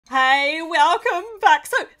Hey, welcome back.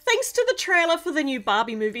 So, thanks to the trailer for the new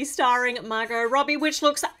Barbie movie starring Margot Robbie, which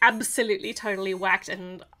looks absolutely totally whacked,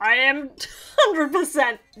 and I am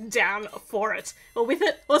 100% down for it. Or with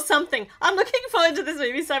it, or something. I'm looking forward to this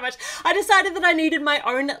movie so much. I decided that I needed my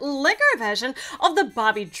own Lego version of the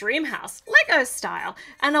Barbie dream house, Lego style,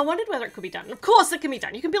 and I wondered whether it could be done. Of course it can be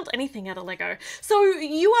done. You can build anything out of Lego. So,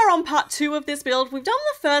 you are on part 2 of this build. We've done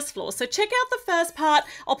the first floor, so check out the first part.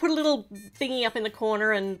 I'll put a little thingy up in the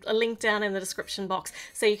corner and a link down in the description box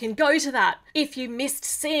so you can go to that if you missed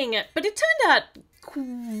seeing it. But it turned out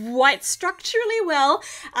quite structurally well.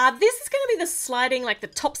 This is going to be the sliding, like the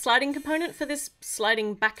top sliding component for this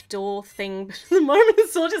sliding back door thing. But at the moment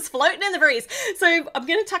it's all just floating in the breeze. So I'm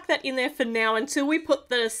going to tuck that in there for now until we put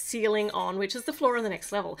the ceiling on, which is the floor on the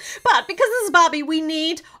next level. But because this is Barbie,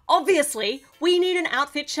 obviously, we need an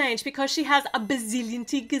outfit change because she has a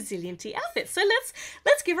gazillionty outfits. So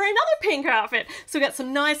let's give her another pink outfit. So we got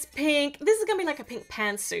some nice pink. This is going to be like a pink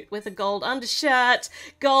pantsuit with a gold undershirt,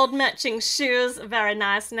 gold matching shoes. Very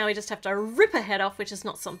nice. Now we just have to rip her head off, which is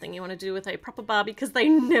not something you want to do with a proper Barbie because they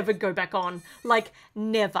never go back on. Like,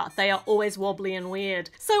 never. They are always wobbly and weird.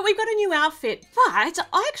 So we've got a new outfit, but I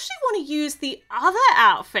actually want to use the other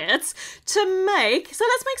outfits to make... So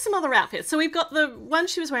let's make some other outfits. So we've got the one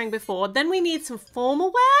she was wearing before. Then we need some formal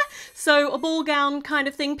wear. So a ball gown kind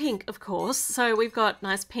of thing. Pink, of course. So we've got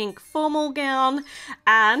nice pink formal gown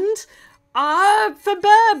and... for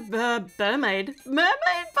mermaid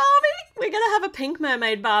Barbie, we're gonna have a pink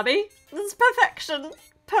mermaid Barbie. That's perfection.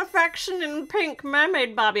 Perfection in pink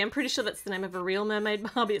mermaid Barbie. I'm pretty sure that's the name of a real mermaid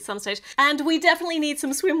Barbie at some stage. And we definitely need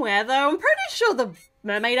some swimwear, though. I'm pretty sure the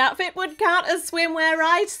mermaid outfit would count as swimwear,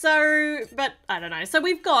 right? So, but I don't know. So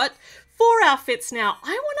we've got 4 outfits now.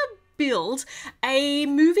 I want to build a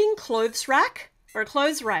moving clothes rack or a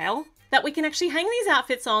clothes rail that we can actually hang these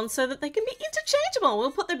outfits on so that they can be interchangeable.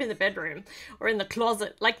 We'll put them in the bedroom or in the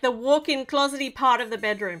closet, like the walk-in closet-y part of the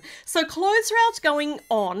bedroom. So clothes rails going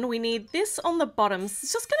on, we need this on the bottoms.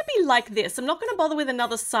 It's just gonna be like this. I'm not gonna bother with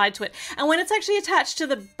another side to it. And when it's actually attached to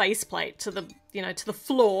the base plate, to the, to the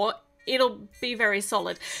floor, it'll be very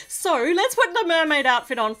solid. So let's put the mermaid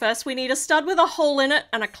outfit on first. We need a stud with a hole in it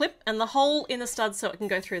and a clip and the hole in the stud so it can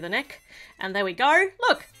go through the neck. And there we go.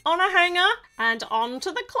 Look, on a hanger and onto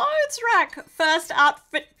the clothes rack. First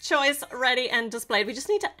outfit choice ready and displayed. We just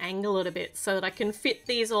need to angle it a bit so that I can fit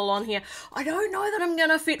these all on here. I don't know that I'm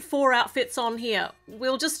gonna fit 4 outfits on here.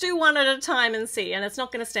 We'll just do one at a time and see, and it's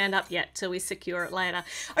not gonna stand up yet till we secure it later.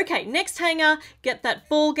 Okay, next hanger, get that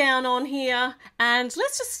ball gown on here, and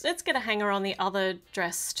let's get a hanger on the other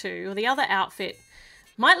dress too, or the other outfit.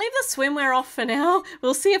 Might leave the swimwear off for now.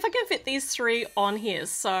 We'll see if I can fit these 3 on here.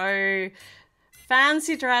 So,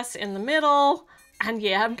 fancy dress in the middle. And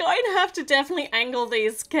yeah, I'm going to have to definitely angle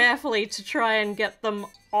these carefully to try and get them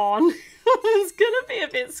on. It's gonna be a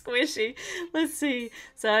bit squishy. Let's see.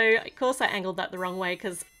 So, of course I angled that the wrong way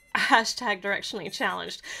because hashtag directionally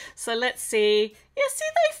challenged. So let's see. Yeah, see,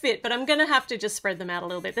 they fit, but I'm gonna have to just spread them out a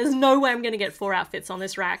little bit. There's no way I'm gonna get 4 outfits on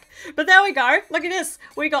this rack. But there we go. Look at this.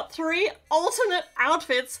 We got 3 alternate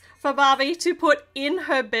outfits for Barbie to put in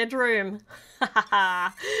her bedroom.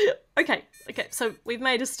 Okay, so we've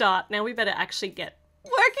made a start. Now we better actually get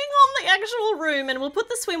working on the actual room, and we'll put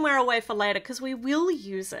the swimwear away for later because we will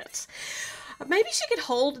use it. Maybe she could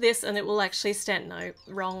hold this and it will actually stand. No,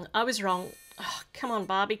 wrong. I was wrong. Oh, come on,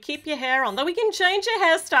 Barbie, keep your hair on. Though we can change your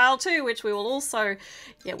hairstyle too, which we will also,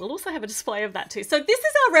 we'll also have a display of that too. So this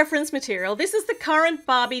is our reference material. This is the current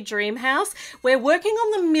Barbie dream house. We're working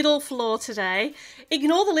on the middle floor today.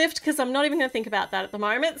 Ignore the lift because I'm not even going to think about that at the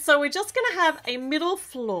moment. So we're just going to have a middle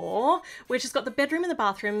floor, which has got the bedroom and the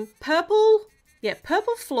bathroom, purple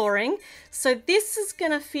flooring. So this is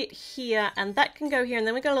gonna fit here and that can go here, and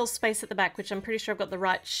then we've got a little space at the back, which I'm pretty sure I've got the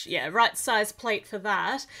right size plate for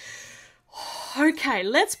that. Okay,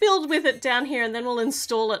 let's build with it down here and then we'll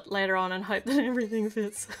install it later on and hope that everything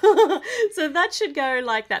fits. So that should go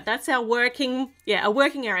like that. That's our working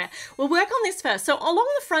area. We'll work on this first. So along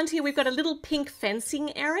the front here, we've got a little pink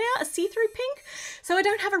fencing area, a see-through pink. So I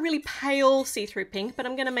don't have a really pale see-through pink, but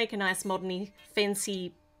I'm gonna make a nice modern-y,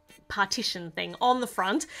 fancy partition thing on the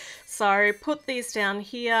front. So put these down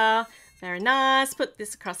here. Very nice. Put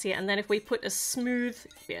this across here, and then if we put a smooth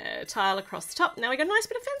tile across the top, now we got a nice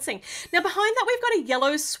bit of fencing. Now behind that we've got a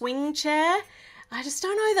yellow swing chair. I just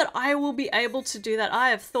don't know that I will be able to do that. I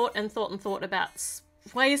have thought and thought and thought about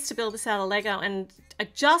ways to build this out of Lego, and I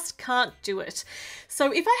just can't do it.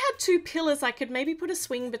 So if I had 2 pillars, I could maybe put a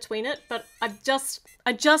swing between it, but I just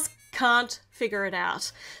can't figure it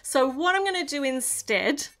out. So what I'm going to do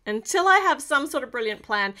instead, until I have some sort of brilliant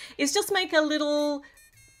plan, is just make a little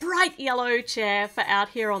bright yellow chair for out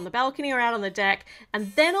here on the balcony or out on the deck,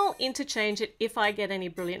 and then I'll interchange it if I get any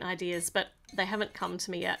brilliant ideas, but they haven't come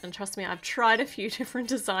to me yet, and trust me, I've tried a few different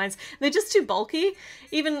designs. They're just too bulky,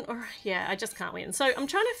 yeah, I just can't win. So I'm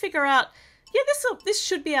trying to figure out, yeah, this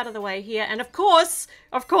should be out of the way here, and of course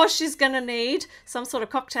she's gonna need some sort of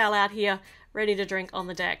cocktail out here ready to drink on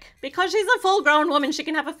the deck. Because she's a full-grown woman, she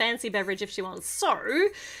can have a fancy beverage if she wants. So,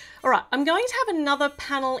 all right, I'm going to have another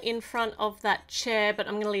panel in front of that chair, but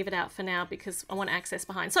I'm going to leave it out for now because I want access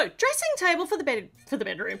behind. So, dressing table for the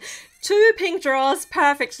bedroom. 2 pink drawers,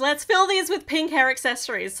 perfect. Let's fill these with pink hair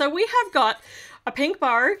accessories. So we have got a pink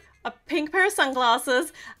bow, a pink pair of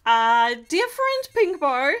sunglasses, a different pink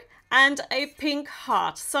bow, and a pink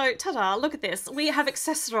heart. So, ta-da, look at this. We have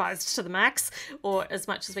accessorized to the max, or as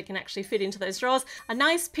much as we can actually fit into those drawers. A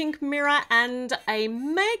nice pink mirror and a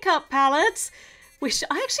makeup palette, which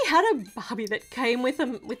I actually had a Barbie that came with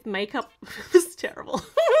makeup. It was terrible. It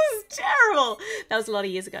was terrible. That was a lot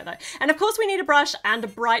of years ago though. And of course we need a brush and a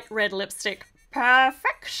bright red lipstick.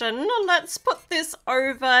 Perfection. Let's put this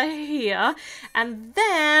over here, and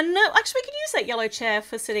then actually we could use that yellow chair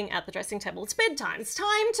for sitting at the dressing table. It's bedtime. It's time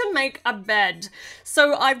to make a bed.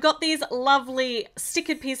 So I've got these lovely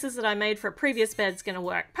stickered pieces that I made for a previous bed. It's going to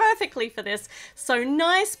work perfectly for this. So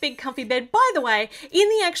nice big comfy bed. By the way, in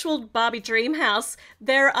the actual Barbie dream house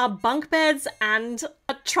there are bunk beds and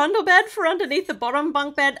a trundle bed for underneath the bottom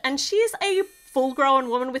bunk bed, and she is a full-grown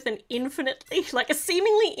woman with an a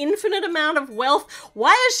seemingly infinite amount of wealth.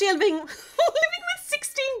 Why is she living with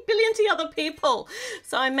 16 billionty other people?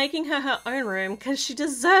 So I'm making her own room because she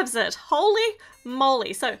deserves it. Holy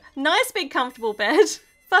moly. So nice big comfortable bed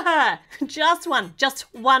for her. Just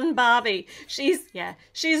one Barbie. She's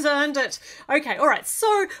earned it. Okay, all right.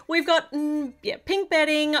 So we've got pink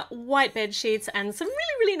bedding, white bed sheets, and some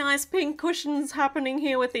really nice pink cushions happening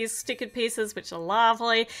here with these stickered pieces, which are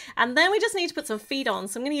lovely. And then we just need to put some feet on.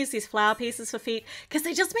 So I'm going to use these flower pieces for feet because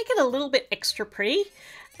they just make it a little bit extra pretty.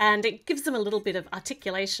 And it gives them a little bit of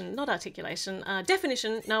definition.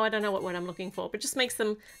 No, I don't know what word I'm looking for, but just makes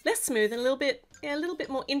them less smooth and a little bit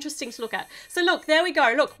more interesting to look at. So look, there we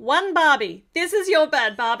go. Look, one Barbie. This is your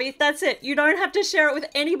bed, Barbie. That's it. You don't have to share it with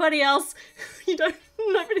anybody else.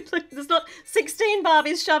 There's not 16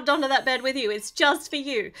 Barbies shoved onto that bed with you. It's just for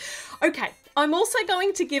you. Okay. I'm also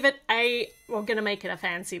going to give it we're going to make it a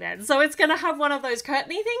fancy bed. So it's going to have one of those curtainy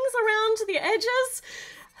things around the edges.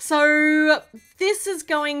 So this is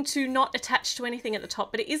going to not attach to anything at the top,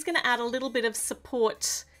 but it is going to add a little bit of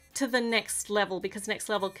support to the next level because next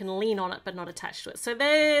level can lean on it but not attach to it. So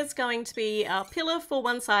there's going to be a pillar for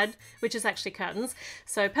one side, which is actually curtains.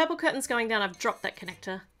 So purple curtains going down. I've dropped that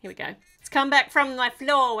connector. Here we go. It's come back from my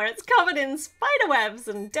floor where it's covered in spider webs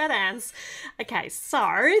and dead ants. Okay,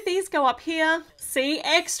 so these go up here. See,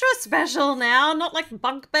 extra special now. Not like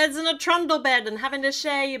bunk beds and a trundle bed and having to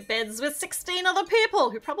share your beds with 16 other people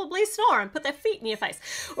who probably snore and put their feet in your face.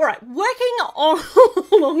 All right, working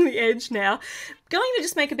along the edge now. Going to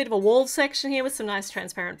just make a bit of a wall section here with some nice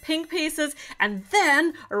transparent pink pieces, and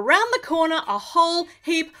then around the corner a whole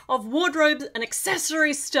heap of wardrobes and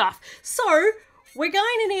accessory stuff. So we're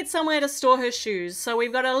going to need somewhere to store her shoes. So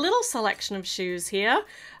we've got a little selection of shoes here.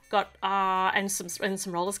 Got and some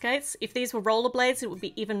roller skates. If these were rollerblades, it would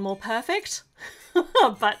be even more perfect.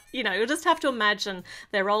 But you'll just have to imagine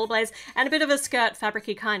they're rollerblades and a bit of a skirt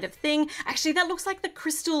fabricy kind of thing. Actually, that looks like the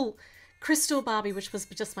crystal Barbie, which was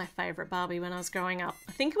just my favorite Barbie when I was growing up.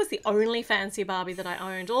 I think it was the only fancy Barbie that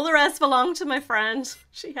I owned. All the rest belonged to my friend.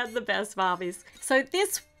 She had the best Barbies. So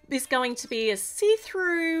this is going to be a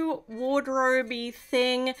see-through wardrobe-y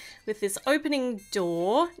thing with this opening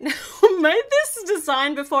door. Now, I made this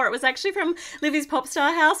design before. It was actually from Livy's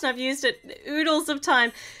Popstar house, and I've used it oodles of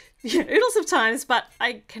times, but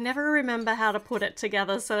I can never remember how to put it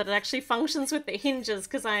together so that it actually functions with the hinges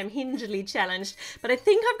because I am hingily challenged. But I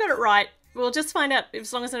think I've got it right. We'll just find out.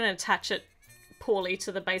 As long as I don't attach it poorly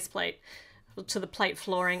to the base plate, to the plate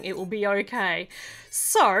flooring, it will be okay.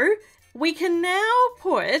 So we can now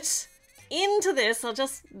put into this, I'll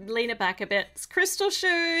just lean it back a bit, it's crystal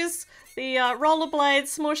shoes, the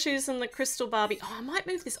rollerblades, more shoes than the crystal Barbie. Oh, I might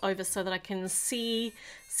move this over so that I can see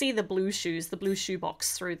the blue shoes, the blue shoe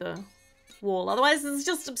box through the wall. Otherwise, it's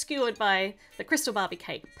just obscured by the crystal Barbie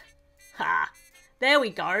cape. Ha! There we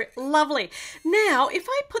go. Lovely. Now, if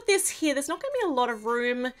I put this here, there's not going to be a lot of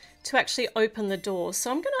room to actually open the door.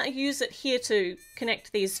 So I'm going to use it here to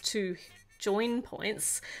connect these two join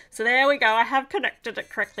points. So there we go. I have connected it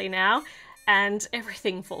correctly now. And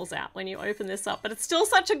everything falls out when you open this up. But it's still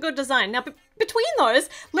such a good design. Now, between those,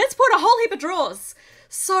 let's put a whole heap of drawers.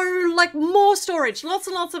 So like more storage, lots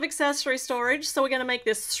and lots of accessory storage. So we're going to make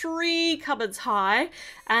this 3 cupboards high,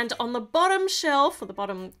 and on the bottom shelf, or the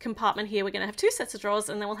bottom compartment here, we're going to have 2 sets of drawers,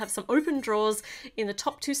 and then we'll have some open drawers in the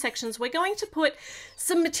top 2 sections. We're going to put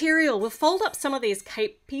some material. We'll fold up some of these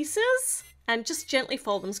cape pieces and just gently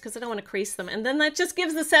fold them because I don't want to crease them. And then that just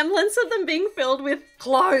gives the semblance of them being filled with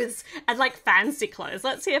clothes, and like fancy clothes.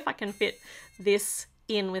 Let's see if I can fit this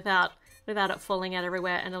in without it falling out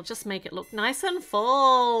everywhere, and it'll just make it look nice and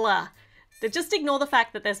full. Just ignore the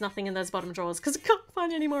fact that there's nothing in those bottom drawers because I can't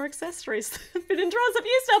find any more accessories. But in drawers, I've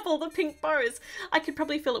used up all the pink bows. I could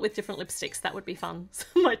probably fill it with different lipsticks. That would be fun. So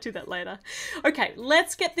I might do that later. Okay,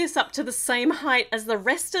 let's get this up to the same height as the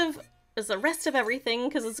rest of everything,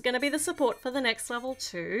 because it's going to be the support for the next level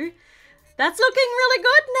too. That's looking really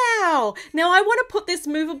good now. Now I want to put this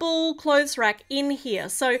movable clothes rack in here.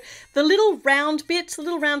 So the little round bit, the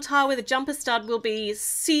little round tile with a jumper stud will be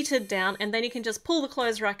seated down, and then you can just pull the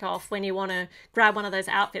clothes rack off when you want to grab one of those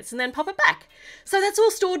outfits and then pop it back. So that's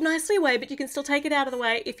all stored nicely away, but you can still take it out of the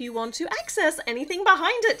way if you want to access anything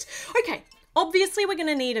behind it. Okay. Obviously, we're going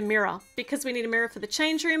to need a mirror because we need a mirror for the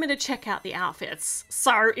change room and to check out the outfits.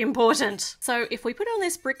 So important. So if we put it on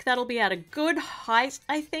this brick, that'll be at a good height,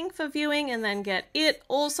 I think, for viewing, and then get it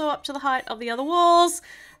also up to the height of the other walls.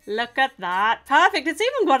 Look at that. Perfect. It's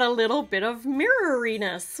even got a little bit of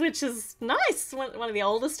mirroriness, which is nice. One of the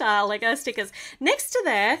older style Lego stickers. Next to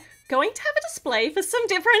there, going to have a display for some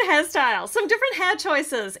different hairstyles, some different hair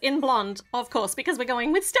choices in blonde, of course, because we're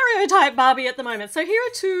going with stereotype Barbie at the moment. So here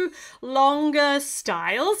are 2 longer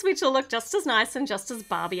styles, which will look just as nice and just as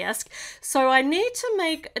Barbie-esque. So I need to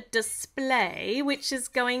make a display, which is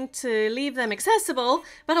going to leave them accessible,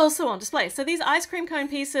 but also on display. So these ice cream cone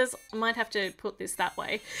pieces, I might have to put this that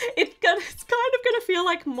way. It's kind of going to feel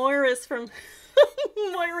like Moira's from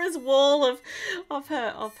Moira's wall of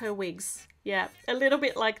her wigs. Yeah, a little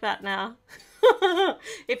bit like that now.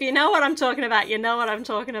 If you know what I'm talking about, you know what I'm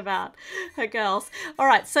talking about. Her girls. All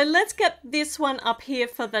right, so let's get this one up here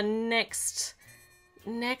for the next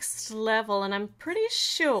level. And I'm pretty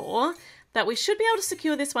sure that we should be able to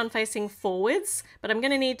secure this one facing forwards, but I'm going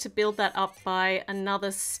to need to build that up by another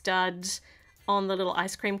stud on the little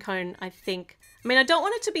ice cream cone, I think. I mean, I don't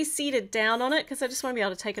want it to be seated down on it because I just want to be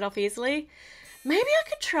able to take it off easily. Maybe I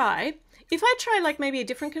could try... If I try like maybe a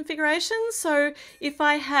different configuration, so if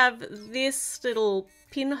I have this little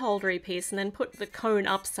pin holdery piece and then put the cone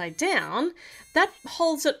upside down, that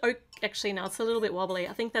holds it. Actually, no, it's a little bit wobbly.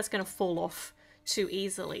 I think that's going to fall off too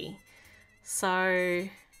easily. So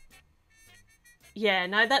yeah,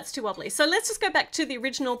 no, that's too wobbly. So let's just go back to the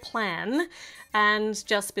original plan and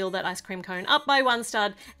just build that ice cream cone up by 1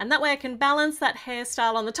 stud. And that way I can balance that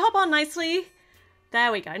hairstyle on the top on nicely.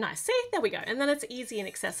 There we go. Nice. See, there we go. And then it's easy and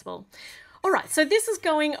accessible. All right, so this is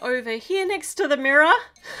going over here next to the mirror,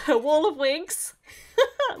 a wall of wigs.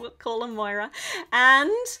 We'll call them Moira. And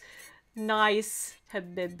nice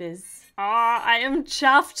habibis. Oh, I am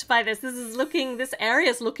chuffed by this. This area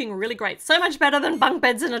is looking really great. So much better than bunk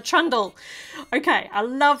beds in a trundle. Okay, a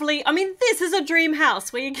lovely, I mean, this is a dream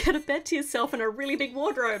house where you get a bed to yourself and a really big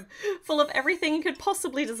wardrobe full of everything you could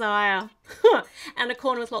possibly desire. And a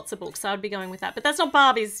corner with lots of books. So I would be going with that. But that's not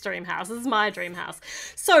Barbie's dream house. This is my dream house.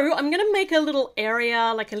 So I'm going to make a little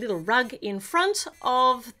area, like a little rug in front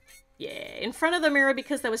of the mirror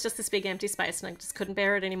because there was just this big empty space and I just couldn't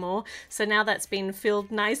bear it anymore. So now that's been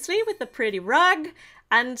filled nicely with the pretty rug.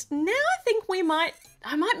 And now I think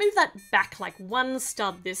I might move that back like 1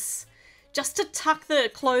 stud just to tuck the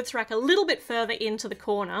clothes rack a little bit further into the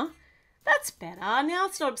corner. That's better. Now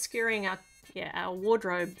it's not obscuring our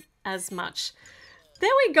wardrobe as much. There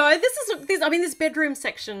we go. This bedroom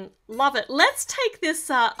section, love it. Let's take this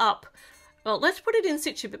up. Well, let's put it in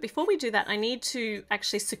situ, but before we do that, I need to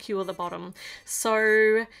actually secure the bottom.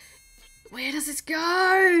 So, where does this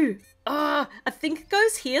go? Oh, I think it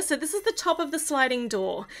goes here. So this is the top of the sliding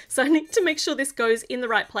door. So I need to make sure this goes in the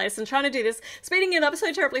right place. And trying to do this, speeding it up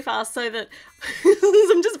so terribly fast so that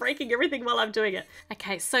I'm just breaking everything while I'm doing it.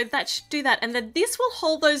 Okay, so that should do that. And then this will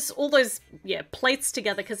hold all those plates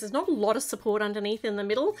together because there's not a lot of support underneath in the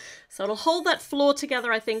middle. So it'll hold that floor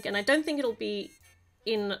together, I think. And I don't think it'll be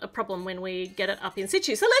in a problem when we get it up in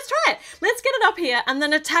situ. So let's try it. Let's get it up here and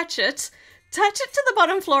then attach it to the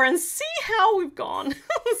bottom floor and see how we've gone.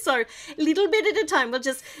 So little bit at a time. We'll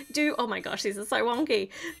just do, oh my gosh, these are so wonky.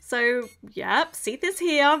 So yep, see this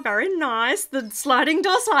here, very nice. The sliding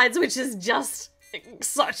door slides, which is just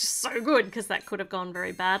so good because that could have gone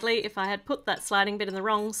very badly if I had put that sliding bit in the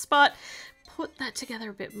wrong spot. Put that together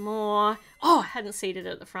a bit more. Oh, I hadn't seated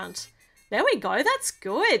it at the front. There we go, that's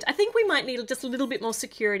good. I think we might need just a little bit more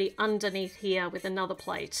security underneath here with another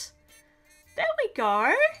plate. There we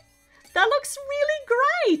go. That looks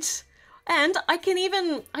really great. And I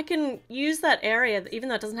can use that area, even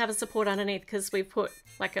though it doesn't have a support underneath, because we've put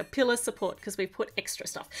like a pillar support, because we've put extra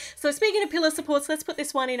stuff. So speaking of pillar supports, let's put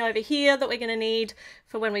this one in over here that we're going to need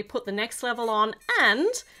for when we put the next level on. And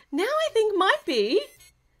now I think might be,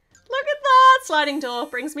 look at that, sliding door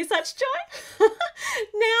brings me such joy. Now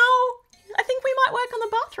I think we might work on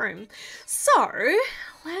the bathroom. So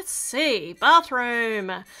let's see,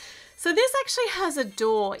 bathroom. So this actually has a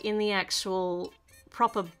door in the actual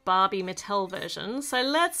proper Barbie Mattel version. So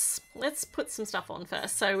let's put some stuff on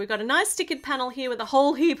first. So we've got a nice stickered panel here with a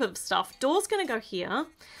whole heap of stuff. Door's going to go here,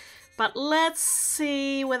 but let's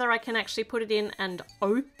see whether I can actually put it in and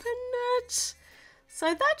open it.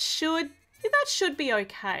 So that should be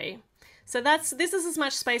okay. So this is as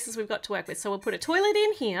much space as we've got to work with. So we'll put a toilet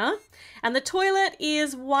in here, and the toilet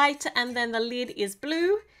is white and then the lid is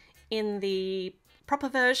blue in the proper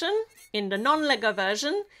version, in the non-Lego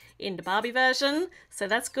version, in the Barbie version. So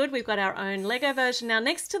that's good. We've got our own Lego version. Now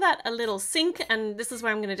next to that, a little sink, and this is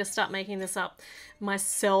where I'm going to just start making this up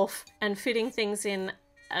myself and fitting things in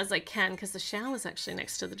as I can, because the shower's actually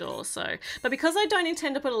next to the door. So, but because I don't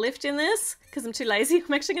intend to put a lift in this, because I'm too lazy,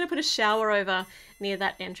 I'm actually going to put a shower over near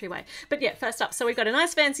that entryway. But yeah, first up, so we've got a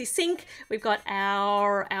nice fancy sink. We've got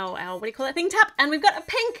our what do you call that thing, tap, and we've got a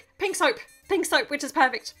pink soap, which is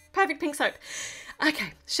perfect pink soap.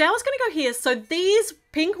 Okay, shower's going to go here. So these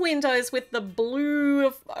pink windows with the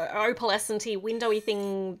blue opalescent-y windowy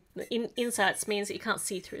thing inserts means that you can't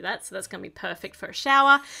see through that. So that's going to be perfect for a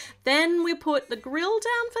shower. Then we put the grill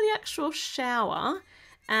down for the actual shower.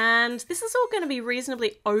 And this is all going to be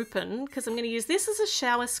reasonably open because I'm going to use this as a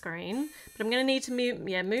shower screen. But I'm going to need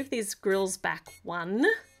to move these grills back one.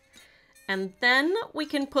 And then we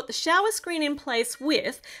can put the shower screen in place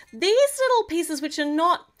with these little pieces, which are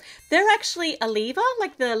not, they're actually a lever,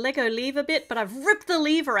 like the Lego lever bit, but I've ripped the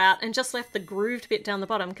lever out and just left the grooved bit down the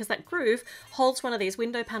bottom because that groove holds one of these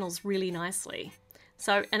window panels really nicely.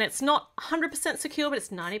 So, and it's not 100% secure, but it's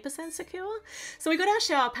 90% secure. So we got our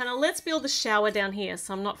shower panel. Let's build the shower down here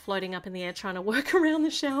so I'm not floating up in the air trying to work around the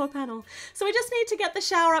shower panel. So we just need to get the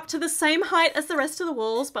shower up to the same height as the rest of the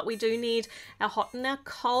walls, but we do need our hot and our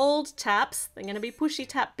cold taps. They're going to be pushy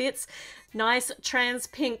tap bits. Nice trans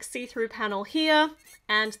pink see-through panel here.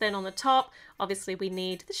 And then on the top, obviously we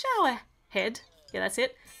need the shower head. Yeah, that's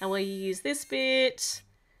it. And we'll use this bit.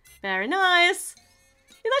 Very nice.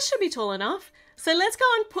 Yeah, that should be tall enough. So let's go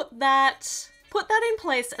and put that in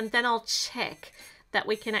place, and then I'll check that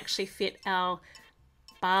we can actually fit our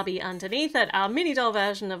Barbie underneath it, our mini doll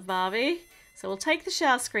version of Barbie. So we'll take the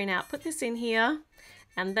shower screen out, put this in here,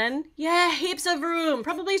 and then, yeah, heaps of room.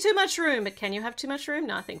 Probably too much room, but can you have too much room?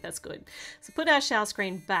 No, I think that's good. So put our shower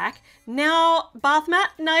screen back. Now, bath mat,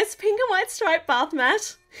 nice pink and white striped bath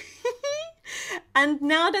mat. And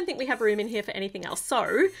now I don't think we have room in here for anything else.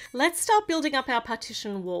 So let's start building up our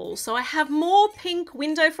partition wall. So I have more pink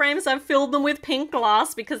window frames. I've filled them with pink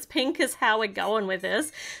glass because pink is how we're going with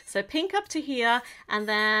this. So pink up to here, and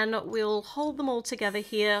then we'll hold them all together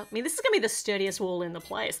here. I mean, this is going to be the sturdiest wall in the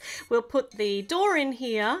place. We'll put the door in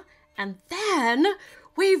here, and then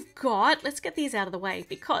we've got, let's get these out of the way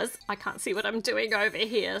because I can't see what I'm doing over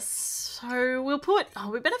here. So we'll put,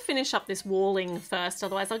 we better finish up this walling first,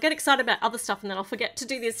 otherwise I'll get excited about other stuff and then I'll forget to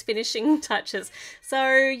do these finishing touches.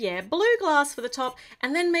 So yeah, blue glass for the top,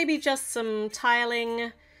 and then maybe just some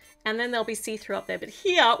tiling, and then there'll be see-through up there. But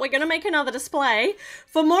here, we're going to make another display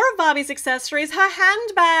for more of Barbie's accessories, her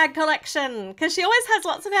handbag collection, because she always has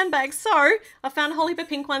lots of handbags. So I found a whole heap of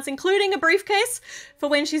pink ones, including a briefcase for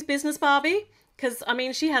when she's Business Barbie. Because, I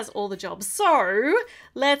mean, she has all the jobs. So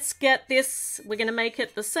let's get this. We're going to make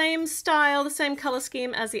it the same style, the same color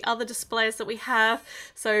scheme as the other displays that we have.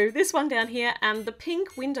 So this one down here, and the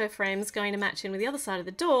pink window frame is going to match in with the other side of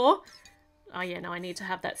the door. Oh yeah, no, I need to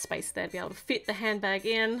have that space there to be able to fit the handbag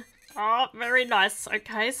in. Oh, very nice.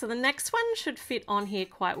 Okay, so the next one should fit on here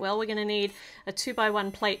quite well. We're going to need a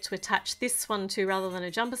 2x1 plate to attach this one to rather than a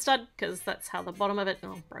jumper stud, because that's how the bottom of it,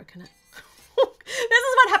 oh, broken it. This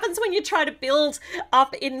is what happens when you try to build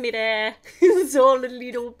up in midair. It's all a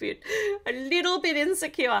little bit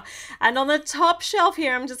insecure. And on the top shelf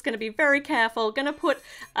here, I'm just going to be very careful. Going to put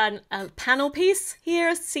a panel piece here,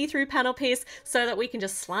 a see-through panel piece, so that we can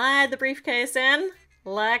just slide the briefcase in.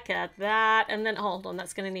 Look at that. And then, hold on,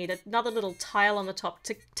 that's going to need another little tile on the top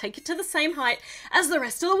to take it to the same height as the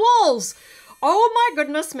rest of the walls. Oh my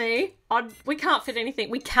goodness me. We can't fit anything.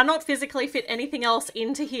 We cannot physically fit anything else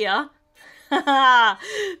into here.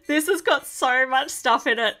 This has got so much stuff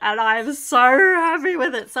in it and I'm so happy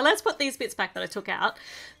with it. So let's put these bits back that I took out.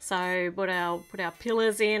 So put our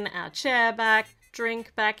pillars in, our chair back,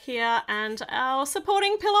 drink back here and our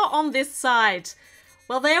supporting pillar on this side.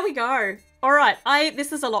 Well, there we go. All right,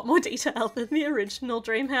 this is a lot more detail than the original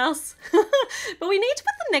dream house, but we need to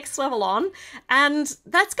put the next level on, and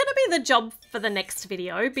that's going to be the job for the next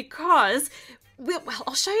video because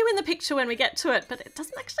I'll show you in the picture when we get to it, but it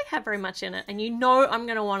doesn't actually have very much in it, and you know I'm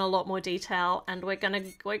going to want a lot more detail, and we're gonna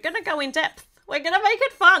go in depth. We're going to make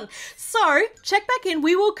it fun. So check back in.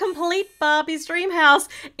 We will complete Barbie's dream house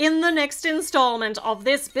in the next installment of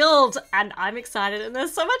this build. And I'm excited. And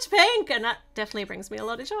there's so much pink. And that definitely brings me a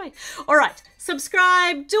lot of joy. All right.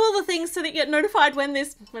 Subscribe. Do all the things so that you get notified when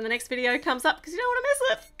the next video comes up. Because you don't want to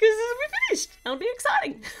miss it. Because it'll be finished. It'll be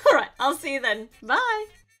exciting. All right. I'll see you then. Bye.